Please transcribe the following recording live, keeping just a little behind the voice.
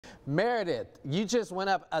Meredith, you just went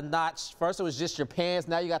up a notch. First it was just your pants,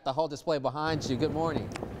 now you got the whole display behind you. Good morning.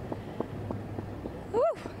 Whew.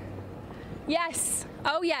 Yes.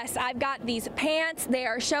 Oh yes, I've got these pants. They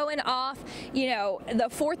are showing off, you know, the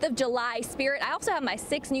 4th of July spirit. I also have my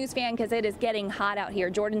 6 News fan because it is getting hot out here.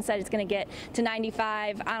 Jordan said it's going to get to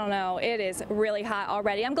 95. I don't know. It is really hot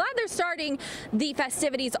already. I'm glad they're starting the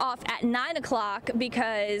festivities off at 9 o'clock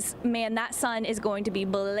because, man, that sun is going to be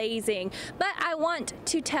blazing. But I want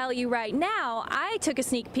to tell you right now, I took a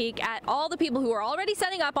sneak peek at all the people who are already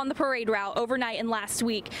setting up on the parade route overnight and last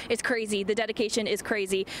week. It's crazy. The dedication is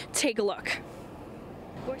crazy. Take a look.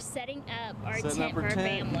 We're setting up our tent for our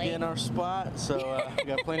family. Getting our spot, so we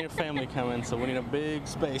got plenty of family coming, so we need a big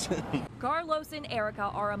space. Carlos and Erica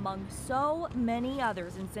are among so many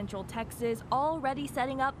others in Central Texas already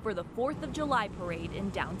setting up for the 4th of July parade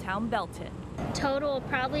in downtown Belton. Total,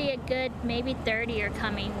 probably a good maybe 30 are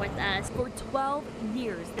coming with us. For 12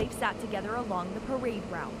 years, they've sat together along the parade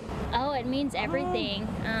route. Oh, it means everything.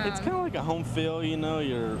 It's kind of like a home feel, you know,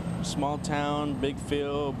 you're small town, big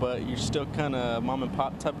feel, but you're still kind of mom and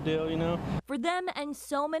pop type deal, you know. For them and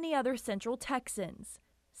so many other Central Texans,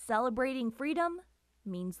 celebrating freedom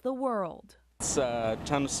means the world. It's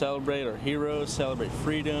time to celebrate our heroes, celebrate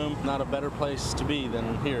freedom. Not a better place to be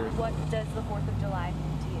than here. What does the 4th of July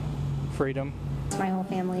mean to you? Freedom. My whole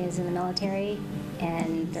family is in the military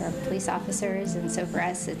and they're police officers, and so for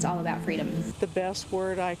us it's all about freedom. The best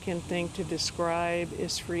word I can think to describe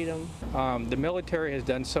is freedom. The military has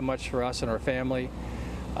done so much for us and our family,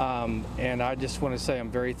 and I just want to say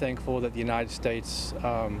I'm very thankful that the United States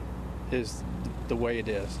is the way it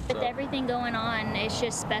is. With everything going on, it's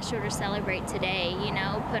just special to celebrate today, you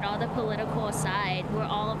know, put all the political aside. We're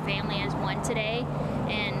all a family as one today,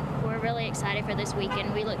 and we're really excited for this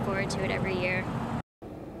weekend. We look forward to it every year.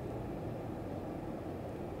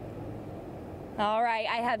 All right,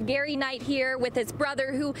 I have Gary Knight here with his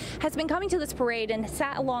brother who has been coming to this parade and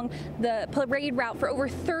sat along the parade route for over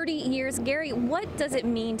 30 years. Gary, what does it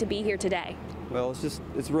mean to be here today? Well,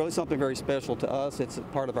 it's really something very special to us. It's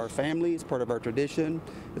part of our family, it's part of our tradition.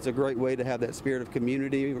 It's a great way to have that spirit of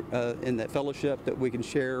community and that fellowship that we can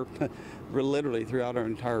share literally throughout our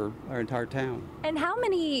entire town. And how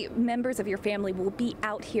many members of your family will be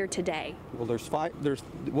out here today? Well, there's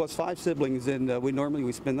 5 siblings, and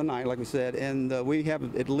we spend the night, like we said, and we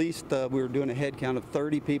have at least, we're doing a head count of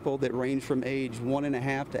 30 people that range from age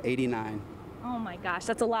 1.5 to 89. Oh my gosh,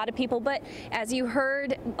 that's a lot of people. But as you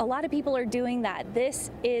heard, a lot of people are doing that.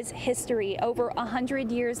 This is history. Over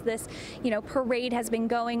 100 years, this, you know, parade has been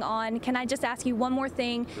going on. Can I just ask you one more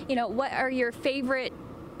thing? You know, what are your favorite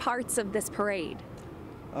parts of this parade?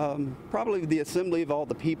 Probably the assembly of all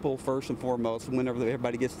the people first and foremost, whenever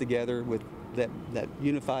everybody gets together with that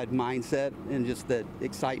unified mindset and just that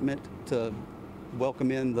excitement to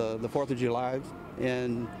welcome in the 4th of July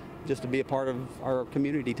and just to be a part of our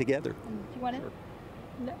community together. Do you want it?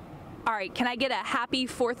 No. All right, can I get a happy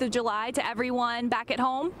 4th of July to everyone back at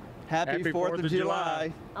home? Happy 4th of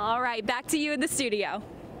July. All right, back to you in the studio.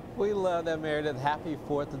 We love that, Meredith. Happy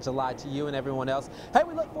 4th of July to you and everyone else. Hey,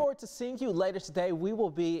 we look forward to seeing you later today. We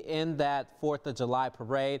will be in that 4th of July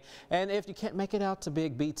parade. And if you can't make it out to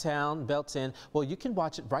Big B Town, Belton, well, you can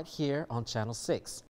watch it right here on Channel 6.